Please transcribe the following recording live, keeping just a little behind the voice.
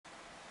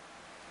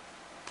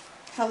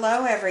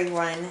Hello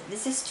everyone,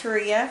 this is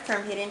Turia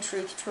from Hidden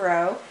Truth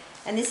Tarot,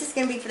 and this is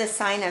going to be for the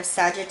sign of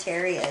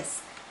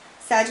Sagittarius.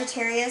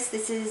 Sagittarius,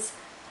 this is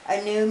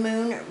a new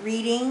moon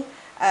reading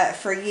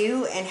for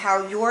you and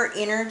how your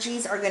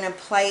energies are going to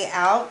play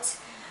out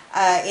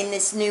in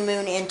this new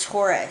moon in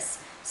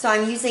Taurus. So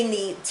I'm using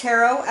the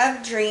Tarot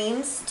of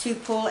Dreams to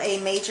pull a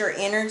major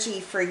energy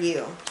for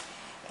you.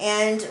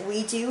 And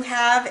we do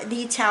have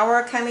the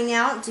Tower coming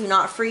out. Do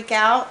not freak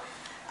out.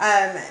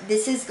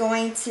 This is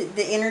going to,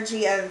 the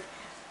energy of,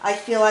 I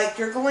feel like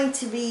you're going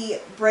to be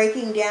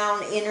breaking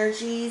down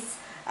energies,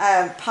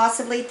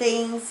 possibly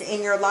things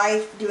in your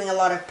life, doing a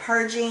lot of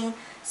purging.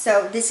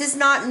 So this is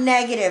not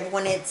negative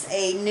when it's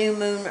a new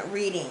moon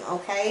reading,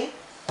 okay?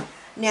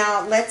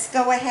 Now let's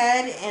go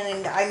ahead,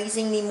 and I'm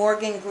using the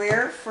Morgan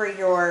Greer for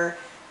your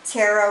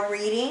tarot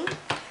reading.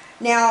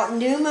 Now,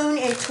 new moon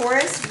in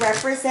Taurus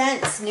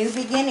represents new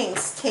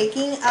beginnings,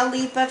 taking a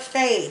leap of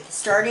faith,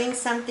 starting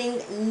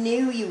something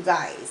new, you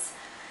guys.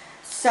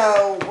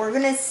 So we're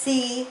going to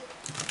see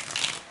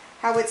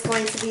how it's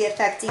going to be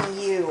affecting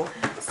you,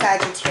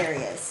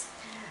 Sagittarius.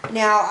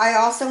 Now, I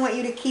also want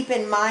you to keep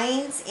in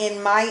mind,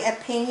 in my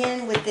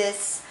opinion, with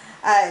this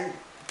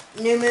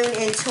new moon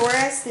in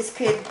Taurus, this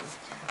could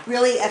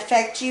really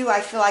affect you, I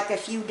feel like, a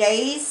few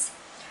days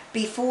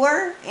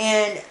before,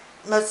 and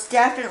most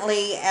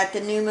definitely at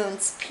the new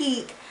moon's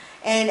peak,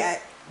 and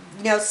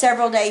you know,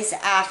 several days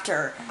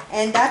after.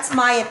 And that's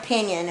my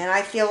opinion, and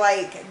I feel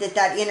like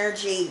that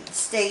energy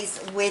stays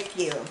with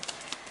you.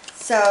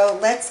 So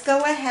let's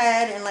go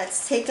ahead and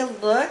let's take a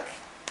look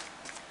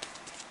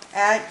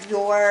at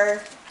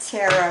your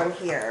tarot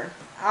here.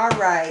 All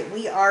right,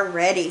 we are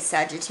ready,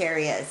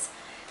 Sagittarius.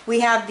 We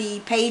have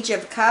the Page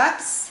of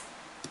Cups,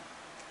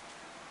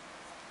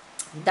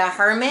 the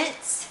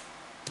Hermit,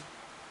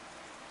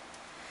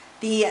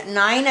 the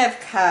Nine of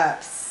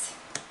Cups,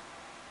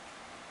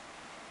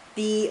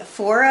 the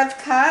Four of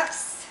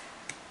Cups,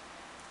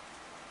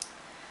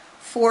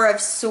 Four of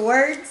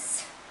Swords,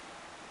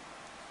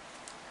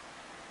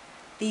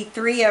 the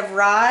Three of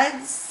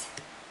Rods,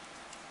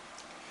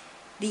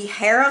 the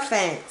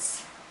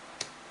Hierophant,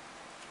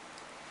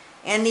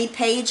 and the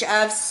Page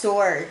of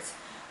Swords.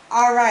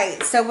 All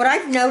right, so what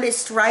I've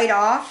noticed right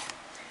off,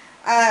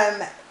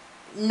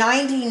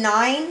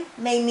 99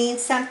 may mean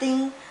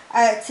something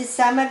to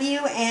some of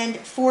you, and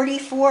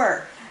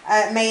 44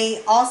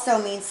 may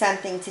also mean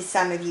something to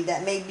some of you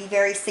that may be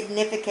very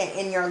significant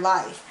in your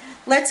life.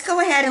 Let's go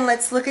ahead and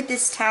let's look at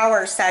this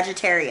Tower,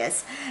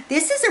 Sagittarius.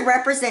 This is a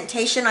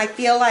representation, I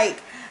feel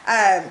like,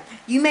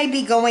 you may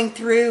be going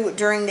through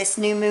during this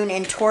new moon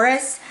in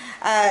Taurus.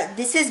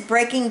 This is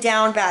breaking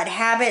down bad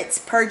habits,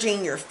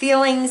 purging your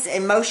feelings,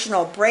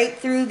 emotional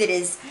breakthrough that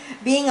is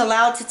being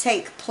allowed to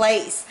take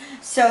place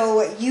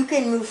so you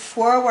can move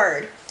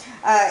forward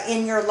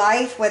in your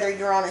life, whether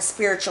you're on a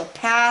spiritual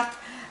path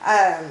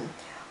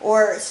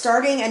or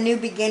starting a new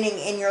beginning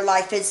in your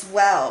life as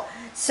well.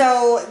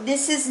 So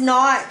this is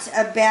not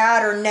a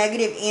bad or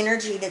negative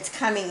energy that's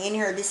coming in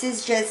here. This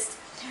is just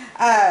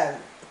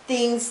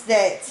things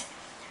that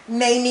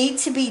may need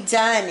to be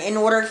done in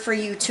order for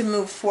you to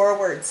move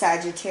forward,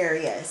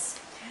 Sagittarius.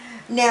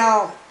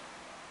 Now,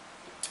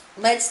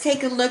 let's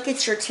take a look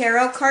at your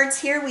tarot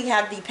cards here. We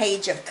have the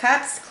Page of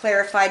Cups,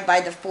 clarified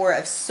by the Four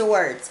of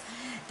Swords.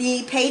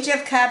 The Page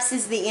of Cups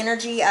is the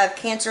energy of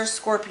Cancer,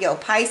 Scorpio,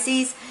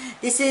 Pisces.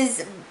 This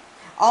is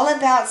all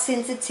about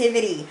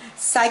sensitivity,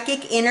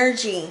 psychic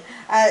energy.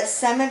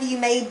 Some of you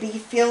may be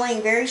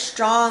feeling very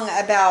strong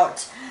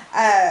about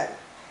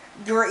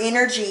your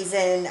energies,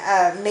 and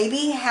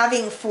maybe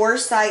having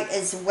foresight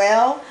as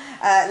well,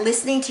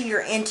 listening to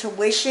your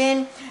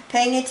intuition,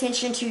 paying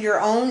attention to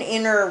your own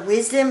inner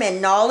wisdom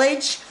and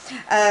knowledge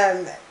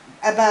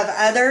above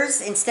others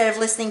instead of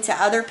listening to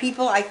other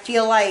people. I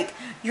feel like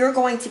you're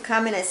going to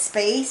come in a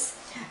space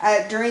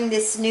during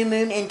this new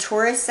moon in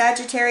Taurus,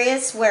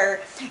 Sagittarius, where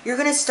you're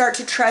going to start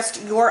to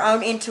trust your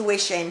own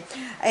intuition,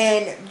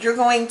 and you're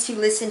going to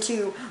listen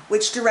to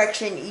which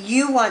direction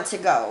you want to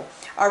go.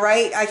 All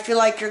right, I feel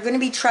like you're going to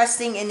be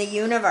trusting in the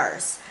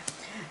universe.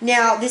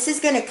 Now, this is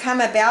going to come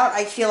about,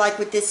 I feel like,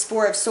 with this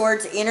Four of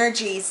Swords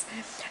energies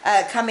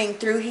coming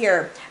through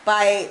here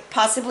by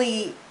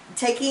possibly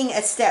taking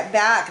a step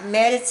back,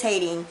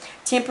 meditating,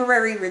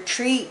 temporary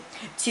retreat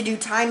to do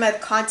time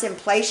of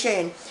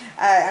contemplation.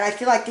 And I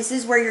feel like this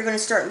is where you're going to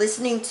start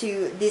listening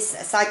to this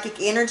psychic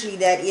energy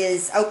that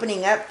is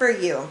opening up for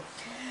you.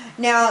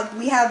 Now,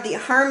 we have the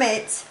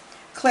Hermit,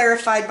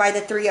 clarified by the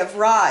Three of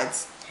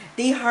Rods.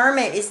 The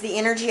Hermit is the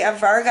energy of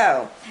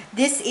Virgo.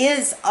 This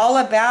is all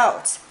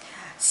about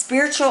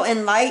spiritual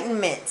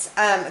enlightenment,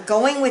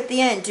 going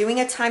within, doing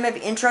a time of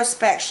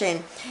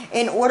introspection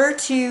in order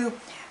to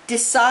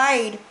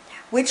decide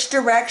which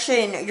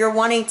direction you're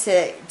wanting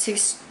to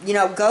you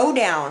know, go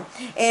down,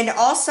 and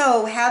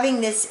also having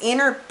this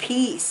inner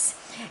peace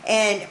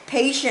and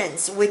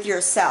patience with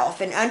yourself,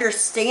 and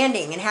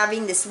understanding and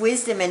having this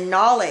wisdom and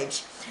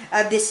knowledge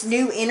of this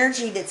new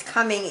energy that's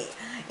coming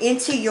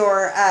into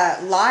your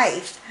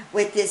life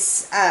with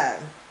this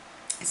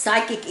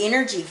psychic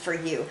energy for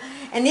you.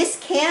 And this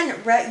can,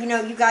 you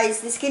know, you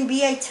guys, this can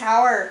be a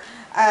Tower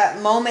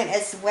moment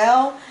as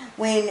well,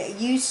 when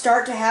you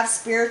start to have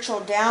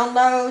spiritual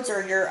downloads,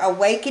 or you're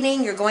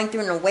awakening, you're going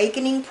through an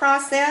awakening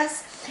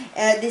process.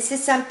 This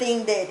is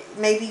something that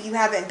maybe you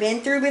haven't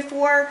been through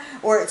before,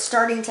 or it's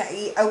starting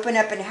to open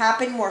up and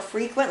happen more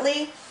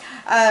frequently.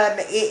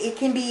 It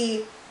can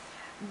be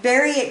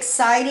very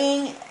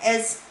exciting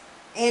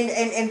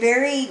and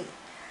very,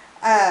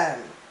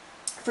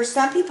 for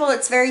some people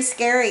it's very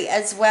scary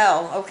as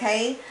well,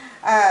 okay?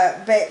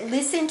 But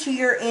listen to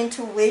your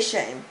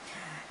intuition.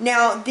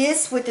 Now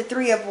this with the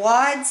Three of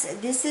Wands,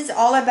 this is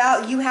all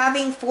about you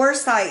having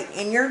foresight,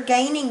 and you're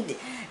gaining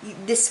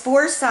this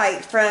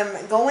foresight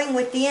from going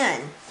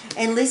within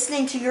and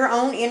listening to your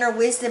own inner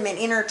wisdom and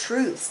inner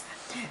truths.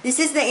 This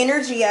is the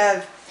energy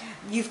of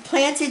you've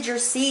planted your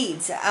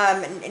seeds,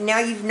 now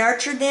you've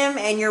nurtured them,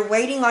 and you're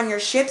waiting on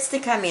your ships to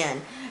come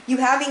in. You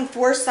having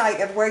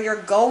foresight of where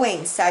you're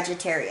going,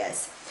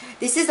 Sagittarius.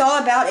 This is all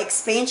about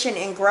expansion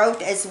and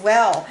growth as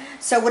well.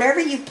 So whatever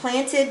you've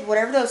planted,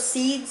 whatever those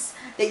seeds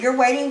that you're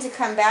waiting to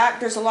come back,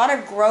 there's a lot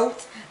of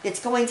growth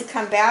that's going to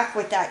come back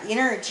with that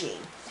energy.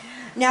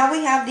 Now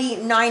we have the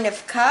Nine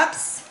of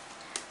Cups,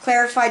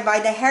 clarified by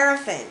the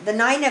Hierophant. The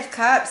Nine of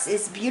Cups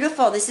is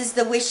beautiful. This is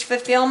the wish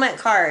fulfillment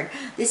card.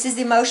 This is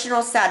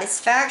emotional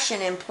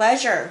satisfaction and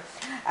pleasure.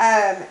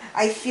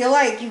 I feel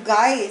like you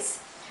guys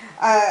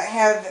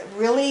have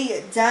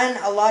really done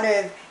a lot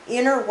of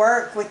inner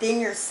work within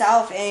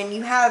yourself, and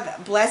you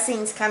have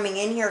blessings coming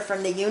in here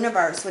from the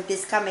universe with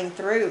this coming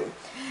through.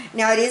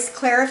 Now it is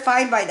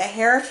clarified by the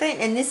Hierophant,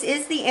 and this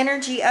is the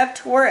energy of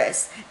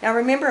Taurus. Now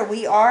remember,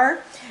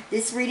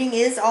 this reading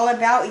is all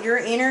about your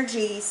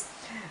energies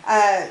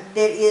that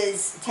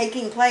is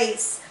taking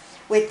place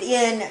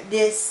within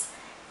this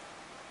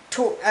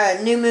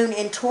new moon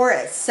in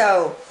Taurus.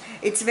 So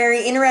it's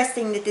very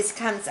interesting that this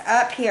comes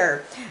up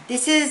here.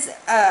 This is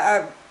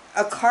a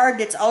card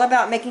that's all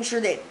about making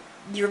sure that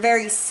you're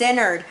very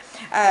centered.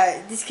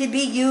 This could be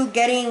you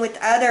getting with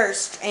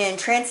others and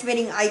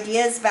transmitting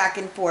ideas back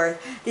and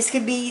forth. This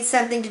could be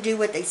something to do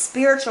with a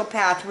spiritual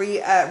path,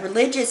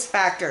 religious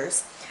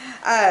factors.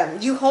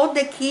 You hold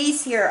the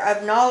keys here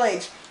of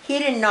knowledge,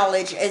 hidden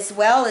knowledge, as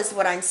well as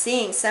what I'm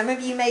seeing. Some of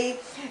you may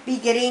be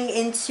getting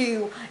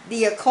into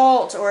the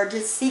occult, or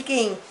just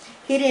seeking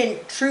hidden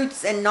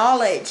truths and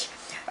knowledge.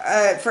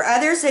 For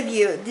others of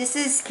you,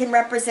 this can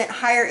represent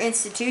higher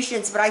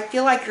institutions, but I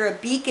feel like you're a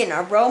beacon,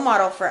 a role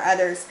model for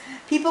others.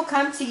 People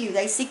come to you,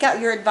 they seek out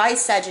your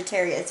advice,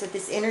 Sagittarius, with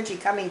this energy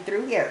coming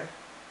through here.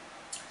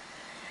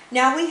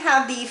 Now we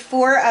have the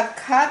Four of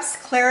Cups,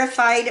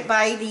 clarified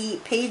by the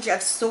Page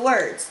of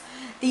Swords.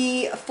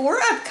 The Four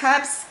of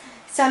Cups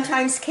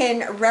sometimes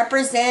can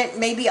represent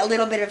maybe a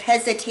little bit of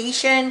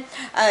hesitation,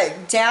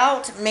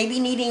 doubt, maybe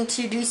needing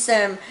to do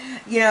some,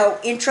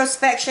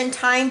 introspection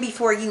time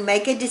before you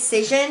make a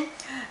decision.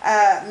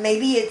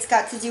 Maybe it's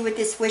got to do with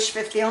this wish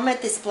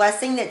fulfillment, this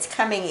blessing that's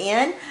coming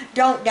in.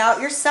 Don't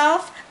doubt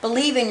yourself.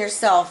 Believe in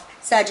yourself,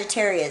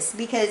 Sagittarius,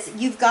 because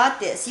you've got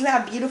this. You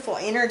have beautiful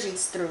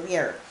energies through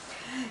here.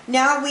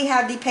 Now we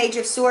have the Page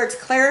of Swords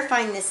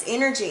clarifying this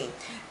energy.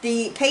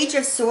 The Page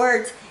of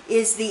Swords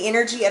is the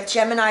energy of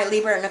Gemini,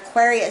 Libra, and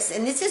Aquarius.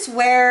 And this is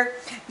where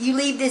you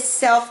leave this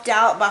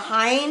self-doubt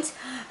behind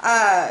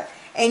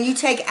and you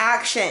take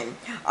action.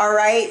 All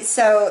right?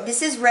 So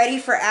this is ready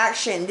for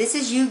action. This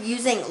is you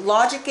using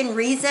logic and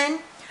reason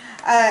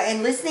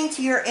and listening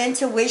to your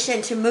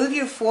intuition to move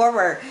you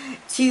forward,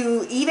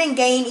 to even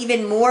gain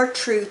even more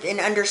truth and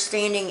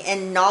understanding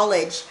and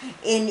knowledge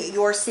in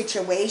your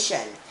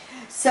situation.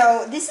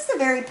 So this is a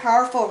very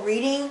powerful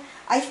reading.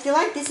 I feel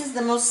like this is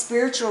the most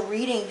spiritual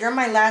reading. You're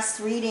my last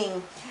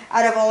reading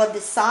out of all of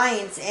the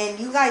signs, and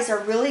you guys are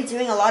really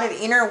doing a lot of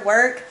inner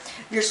work.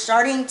 You're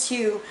starting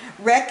to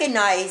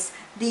recognize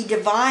the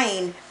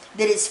divine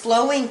that is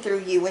flowing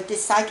through you with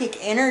this psychic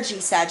energy,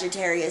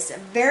 Sagittarius.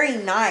 Very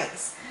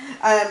nice.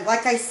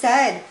 Like I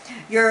said,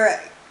 you're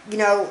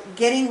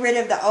getting rid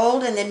of the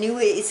old, and the new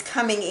is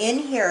coming in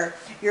here.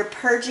 You're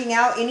purging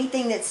out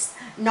anything that's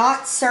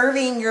not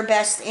serving your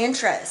best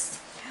interest.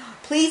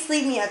 Please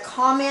leave me a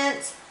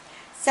comment,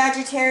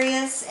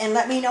 Sagittarius, and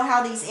let me know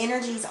how these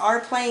energies are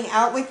playing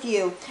out with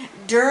you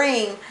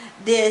during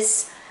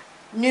this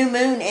new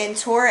moon in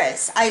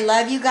Taurus. I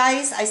love you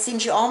guys. I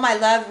send you all my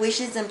love,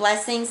 wishes, and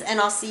blessings, and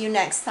I'll see you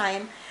next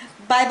time.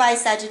 Bye-bye,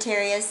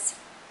 Sagittarius.